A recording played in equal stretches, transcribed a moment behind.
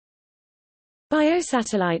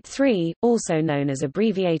Biosatellite 3, also known as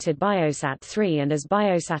abbreviated Biosat 3 and as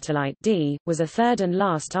Biosatellite D, was a third and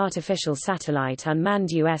last artificial satellite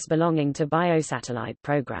unmanned U.S. belonging to Biosatellite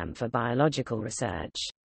program for biological research.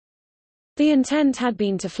 The intent had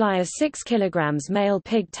been to fly a 6 kg male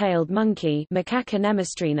pig-tailed monkey Macaca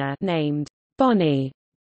nemestrina named Bonnie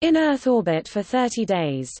in Earth orbit for 30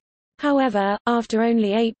 days. However, after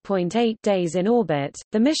only 8.8 days in orbit,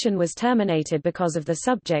 the mission was terminated because of the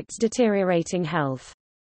subject's deteriorating health.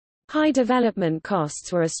 High development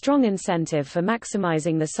costs were a strong incentive for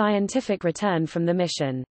maximizing the scientific return from the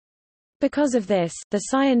mission. Because of this, the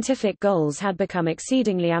scientific goals had become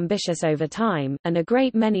exceedingly ambitious over time, and a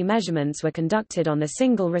great many measurements were conducted on the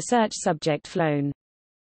single research subject flown.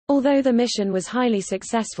 Although the mission was highly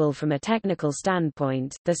successful from a technical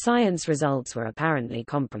standpoint, the science results were apparently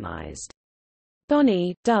compromised.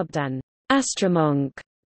 Bonnie, dubbed an astromonk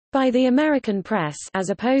by the American press, as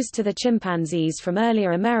opposed to the chimpanzees from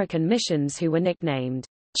earlier American missions who were nicknamed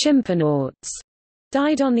chimpanauts,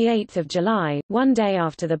 died on 8 July, one day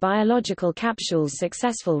after the biological capsule's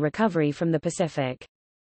successful recovery from the Pacific.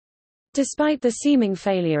 Despite the seeming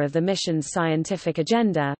failure of the mission's scientific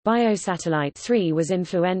agenda, Biosatellite 3 was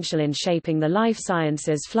influential in shaping the life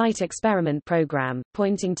sciences flight experiment program,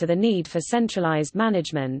 pointing to the need for centralized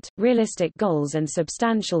management, realistic goals and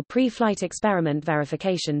substantial pre-flight experiment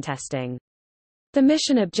verification testing. The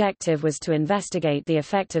mission objective was to investigate the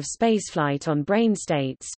effect of spaceflight on brain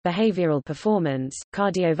states, behavioral performance,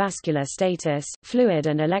 cardiovascular status, fluid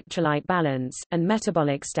and electrolyte balance, and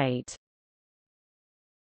metabolic state.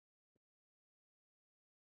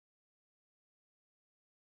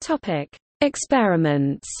 Topic: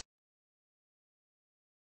 Experiments.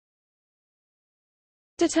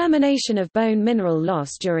 Determination of bone mineral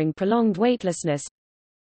loss during prolonged weightlessness.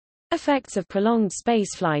 Effects of prolonged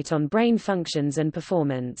spaceflight on brain functions and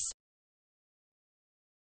performance.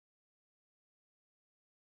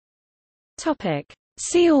 Topic: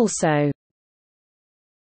 See also.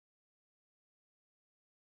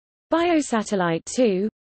 Biosatellite 2,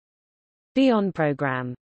 Beyond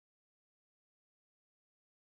program.